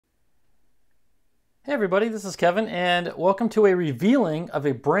Hey everybody, this is Kevin and welcome to a revealing of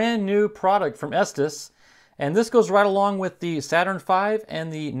a brand new product from Estes. And this goes right along with the Saturn V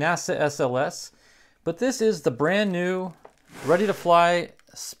and the NASA SLS. But this is the brand new, ready to fly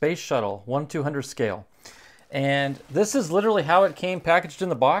Space Shuttle, 1/200 scale. And this is literally how it came packaged in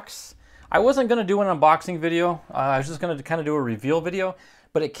the box. I wasn't going to do an unboxing video, I was just going to kind of do a reveal video.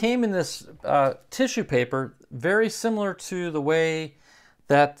 But it came in this tissue paper, very similar to the way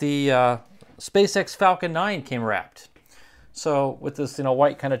that the SpaceX Falcon 9 came wrapped. So with this,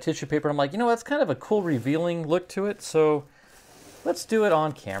 white kind of tissue paper, I'm like, that's kind of a cool revealing look to it. So let's do it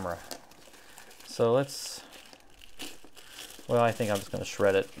on camera. So well, I think I'm just going to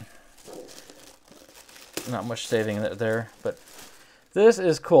shred it. Not much saving it there, but this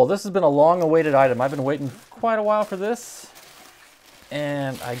is cool. This has been a long awaited item. I've been waiting quite a while for this,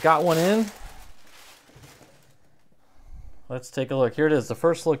 and I got one in. Let's take a look. Here it is, the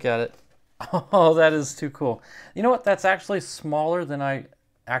first look at it. Oh, that is too cool. You know what? That's actually smaller than I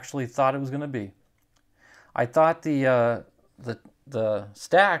actually thought it was going to be. I thought the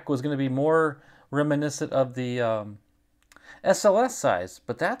stack was going to be more reminiscent of the SLS size,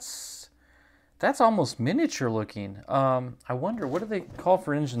 but that's almost miniature looking. I wonder, what do they call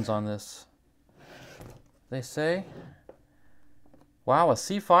for engines on this? They say, wow, a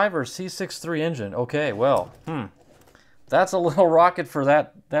C5 or C63 engine. Okay, well, that's a little rocket for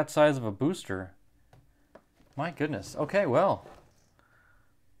that size of a booster. My goodness. Okay, well.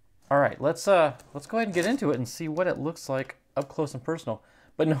 All right, let's go ahead and get into it and see what it looks like up close and personal.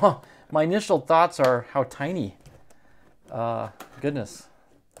 But no, my initial thoughts are how tiny. Goodness.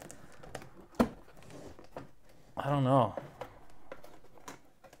 I don't know.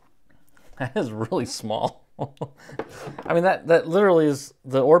 That is really small. I mean, that literally is,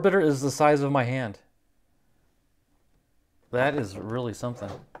 the orbiter is the size of my hand. That is really something.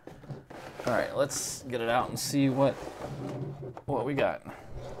 All right, let's get it out and see what we got.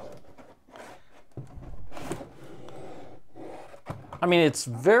 I mean, it's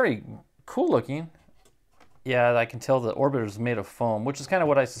very cool looking. Yeah, I can tell the orbiter is made of foam, which is kind of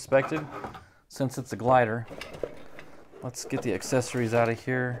what I suspected since it's a glider. Let's get the accessories out of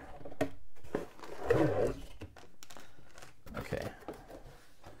here. Okay.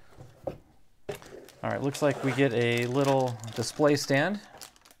 All right, looks like we get a little display stand.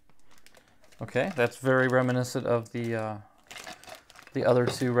 Okay, that's very reminiscent of the other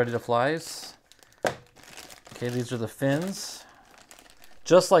two ready to flies. Okay, these are the fins,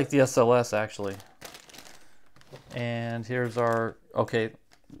 just like the SLS actually. And here's our, okay,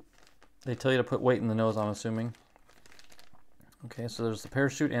 they tell you to put weight in the nose, I'm assuming. Okay, so there's the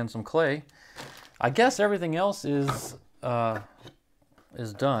parachute and some clay. I guess everything else is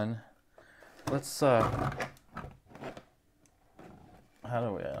done. Let's how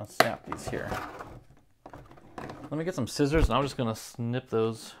do we snap these here? Let me get some scissors and I'm just gonna snip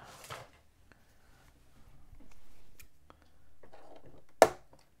those.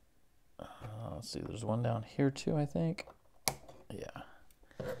 Let's see, there's one down here too, I think. Yeah.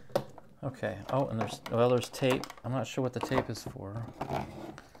 Okay. Oh, and there's tape. I'm not sure what the tape is for.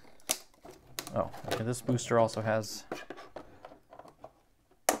 Oh, okay. This booster also has.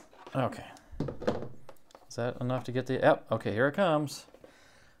 Okay. Is that enough to get the... Yep, okay, here it comes.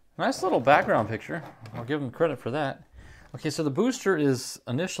 Nice little background picture. I'll give them credit for that. Okay, so the booster is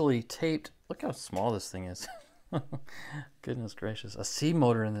initially taped. Look how small this thing is. Goodness gracious. A C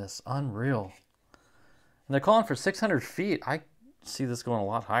motor in this. Unreal. And they're calling for 600 feet. I see this going a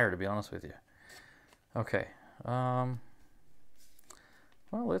lot higher, to be honest with you. Okay. Well,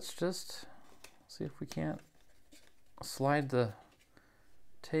 let's just see if we can't slide the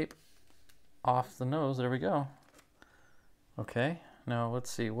tape off the nose. There we go. Okay, now let's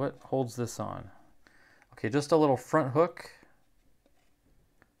see what holds this on. Okay, just a little front hook.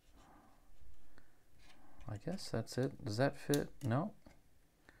 I guess that's it. Does that fit? No.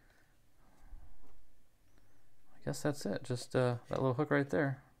 I guess that's it. Just that little hook right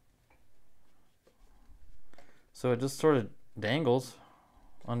there. So it just sort of dangles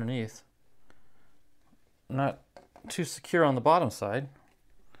underneath. Not too secure on the bottom side.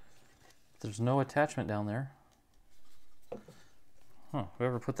 There's no attachment down there. Huh,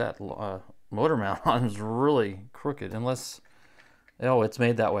 whoever put that motor mount on is really crooked, unless, oh, it's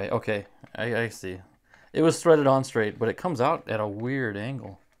made that way. Okay, I see. It was threaded on straight, but it comes out at a weird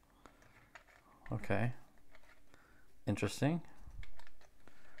angle. Okay. Interesting.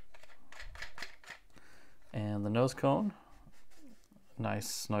 And the nose cone. Nice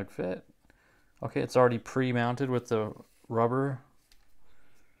snug fit. Okay, it's already pre-mounted with the rubber.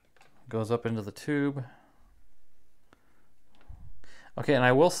 Goes up into the tube. Okay, and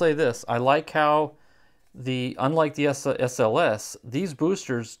I will say this. I like how unlike the SLS, these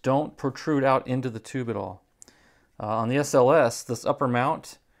boosters don't protrude out into the tube at all. On the SLS, this upper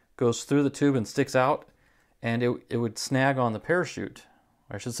mount goes through the tube and sticks out, and it would snag on the parachute.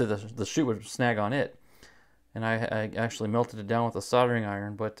 Or I should say the chute would snag on it. And I actually melted it down with a soldering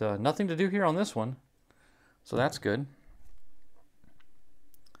iron, but nothing to do here on this one. So that's good.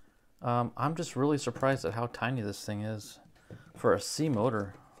 I'm just really surprised at how tiny this thing is for a C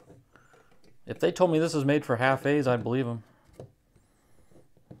motor. If they told me this is made for half A's, I'd believe them.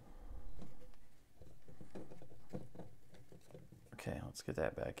 Okay, let's get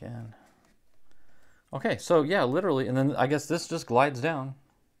that back in. Okay, so yeah, literally, and then I guess this just glides down.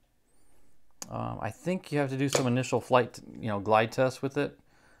 I think you have to do some initial flight, glide tests with it.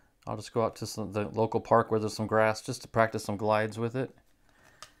 I'll just go out to the local park where there's some grass just to practice some glides with it.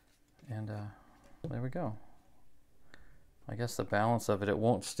 And there we go. I guess the balance of it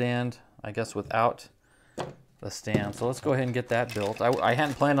won't stand, I guess, without the stand. So let's go ahead and get that built. I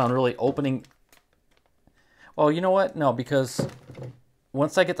hadn't planned on really opening. Oh, you know what? No, because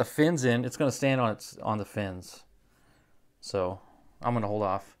once I get the fins in, it's going to stand on the fins. So I'm going to hold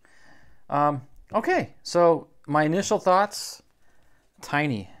off. Okay, so my initial thoughts,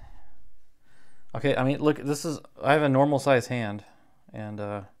 tiny. Okay, I mean, look, I have a normal size hand,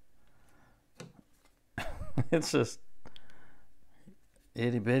 and it's just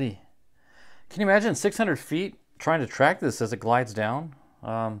itty bitty. Can you imagine 600 feet trying to track this as it glides down?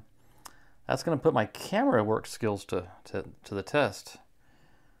 That's going to put my camera work skills to the test.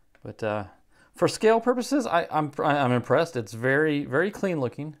 But for scale purposes, I'm impressed. It's very, very clean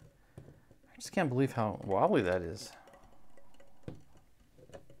looking. I just can't believe how wobbly that is.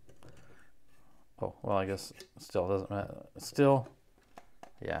 Oh, well, I guess still doesn't matter. Still,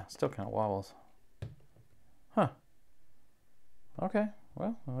 yeah, still kind of wobbles. Huh. Okay,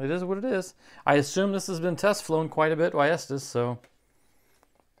 well, it is what it is. I assume this has been test flown quite a bit by Estes, so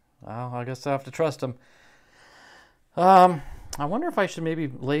I guess I have to trust them. I wonder if I should maybe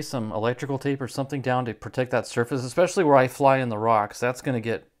lay some electrical tape or something down to protect that surface, especially where I fly in the rocks. That's going to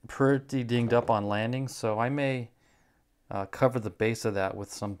get pretty dinged up on landing, so I may cover the base of that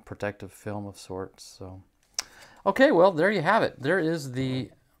with some protective film of sorts. So, okay, well, there you have it. There is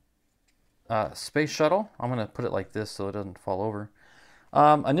the Space Shuttle. I'm going to put it like this so it doesn't fall over.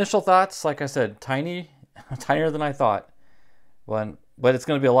 Initial thoughts, like I said, tinier than I thought. But it's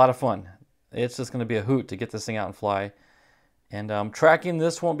going to be a lot of fun. It's just going to be a hoot to get this thing out and fly. And tracking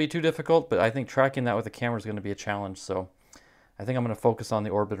this won't be too difficult, but I think tracking that with a camera is going to be a challenge. So I think I'm going to focus on the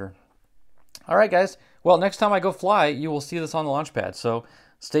orbiter. All right, guys. Well, next time I go fly, you will see this on the launch pad. So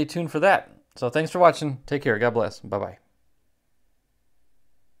stay tuned for that. So thanks for watching. Take care. God bless. Bye-bye.